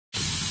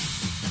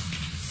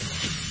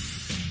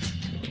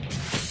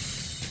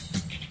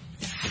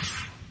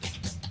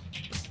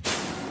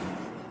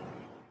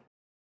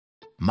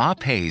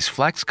MAPEI's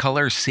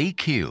Flexcolor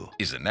CQ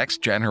is a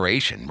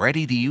next-generation,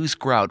 ready-to-use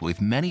grout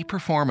with many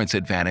performance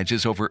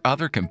advantages over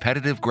other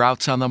competitive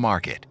grouts on the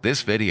market.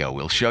 This video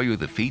will show you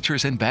the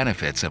features and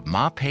benefits of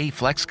MAPEI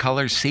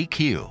Flexcolor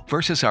CQ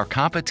versus our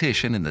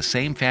competition in the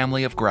same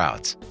family of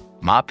grouts.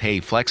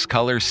 MAPEI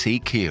Flexcolor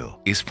CQ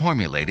is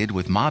formulated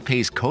with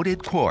MAPEI's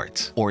coated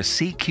quartz, or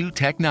CQ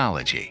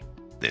technology.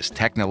 This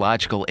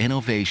technological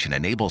innovation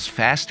enables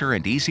faster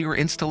and easier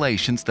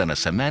installations than a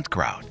cement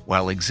grout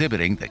while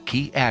exhibiting the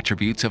key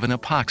attributes of an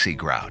epoxy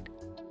grout.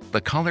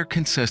 The color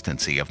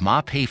consistency of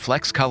MAPEI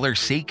Flexcolor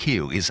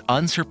CQ is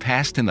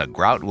unsurpassed in the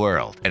grout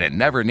world, and it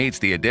never needs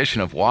the addition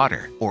of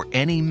water or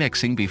any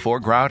mixing before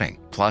grouting.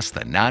 Plus,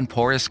 the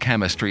non-porous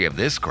chemistry of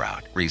this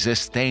grout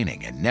resists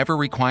staining and never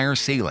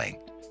requires sealing.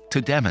 To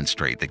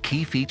demonstrate the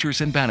key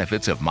features and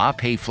benefits of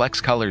MAPEI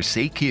Flexcolor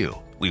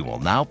CQ, we will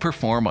now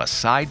perform a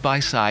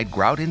side-by-side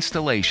grout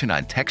installation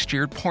on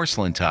textured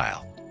porcelain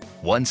tile.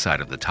 One side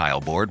of the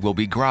tile board will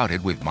be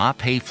grouted with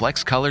MAPEI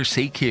Flexcolor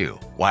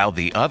CQ, while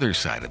the other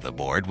side of the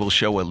board will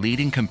show a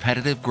leading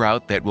competitive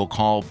grout that we'll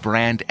call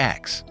Brand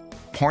X.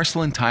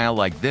 Porcelain tile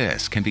like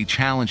this can be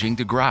challenging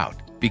to grout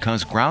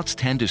because grouts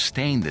tend to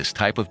stain this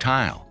type of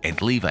tile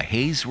and leave a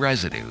haze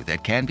residue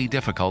that can be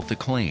difficult to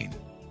clean.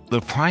 The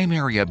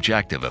primary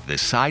objective of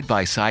this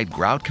side-by-side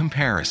grout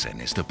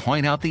comparison is to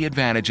point out the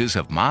advantages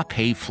of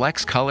MAPEI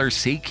Flexcolor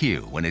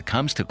CQ when it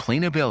comes to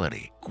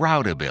cleanability,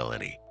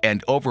 groutability,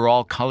 and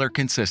overall color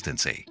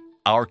consistency.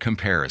 Our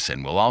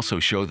comparison will also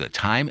show the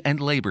time and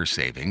labor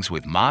savings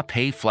with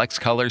MAPEI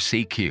Flexcolor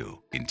CQ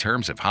in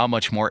terms of how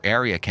much more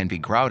area can be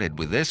grouted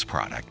with this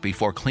product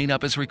before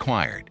cleanup is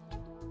required.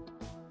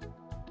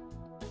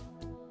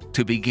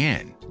 To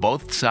begin,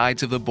 both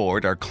sides of the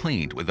board are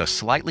cleaned with a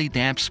slightly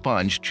damp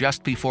sponge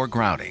just before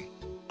grouting.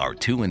 Our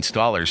two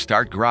installers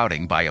start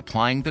grouting by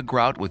applying the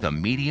grout with a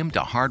medium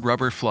to hard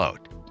rubber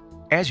float.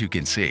 As you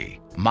can see,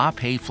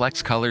 MAPEI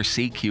Flexcolor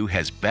CQ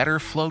has better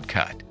float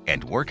cut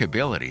and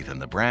workability than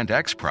the Brand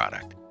X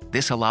product.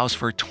 This allows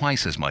for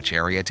twice as much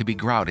area to be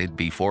grouted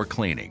before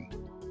cleaning.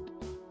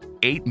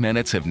 8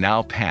 minutes have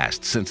now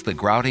passed since the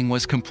grouting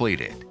was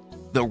completed.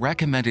 The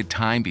recommended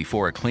time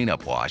before a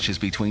cleanup wash is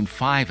between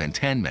 5 and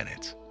 10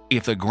 minutes.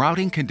 If the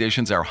grouting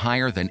conditions are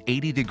higher than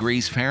 80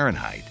 degrees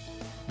Fahrenheit,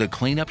 the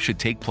cleanup should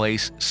take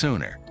place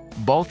sooner.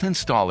 Both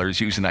installers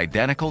use an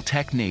identical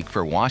technique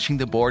for washing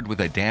the board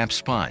with a damp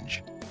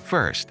sponge.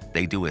 First,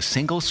 they do a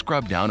single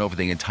scrub down over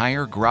the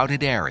entire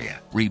grouted area,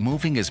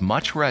 removing as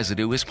much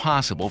residue as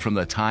possible from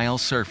the tile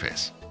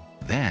surface.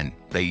 Then,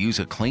 they use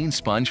a clean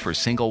sponge for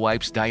single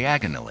wipes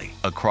diagonally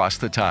across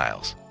the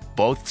tiles.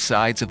 Both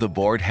sides of the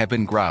board have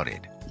been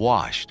grouted,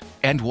 washed,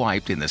 and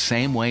wiped in the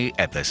same way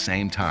at the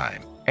same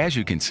time. As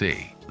you can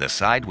see, the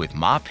side with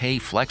MAPEI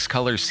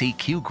Flexcolor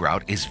CQ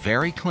grout is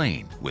very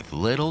clean, with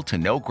little to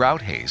no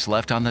grout haze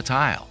left on the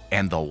tile.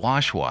 And the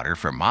wash water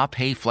for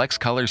MAPEI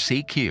Flexcolor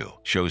CQ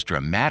shows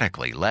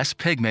dramatically less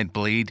pigment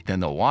bleed than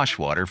the wash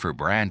water for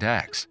Brand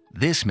X.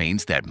 This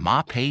means that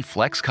MAPEI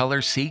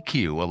Flexcolor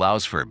CQ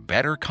allows for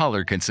better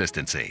color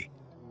consistency.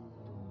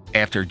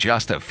 After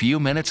just a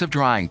few minutes of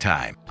drying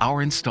time,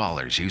 our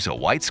installers use a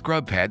white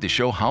scrub pad to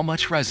show how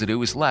much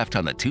residue is left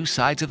on the two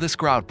sides of this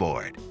grout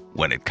board.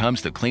 When it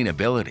comes to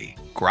cleanability,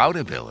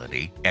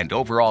 groutability, and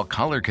overall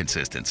color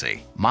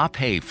consistency,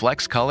 MAPEI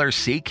Flexcolor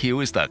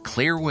CQ is the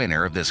clear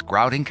winner of this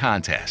grouting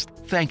contest.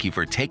 Thank you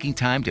for taking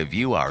time to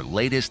view our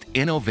latest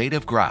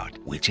innovative grout,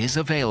 which is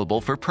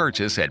available for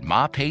purchase at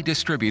MAPEI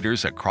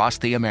distributors across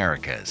the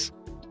Americas.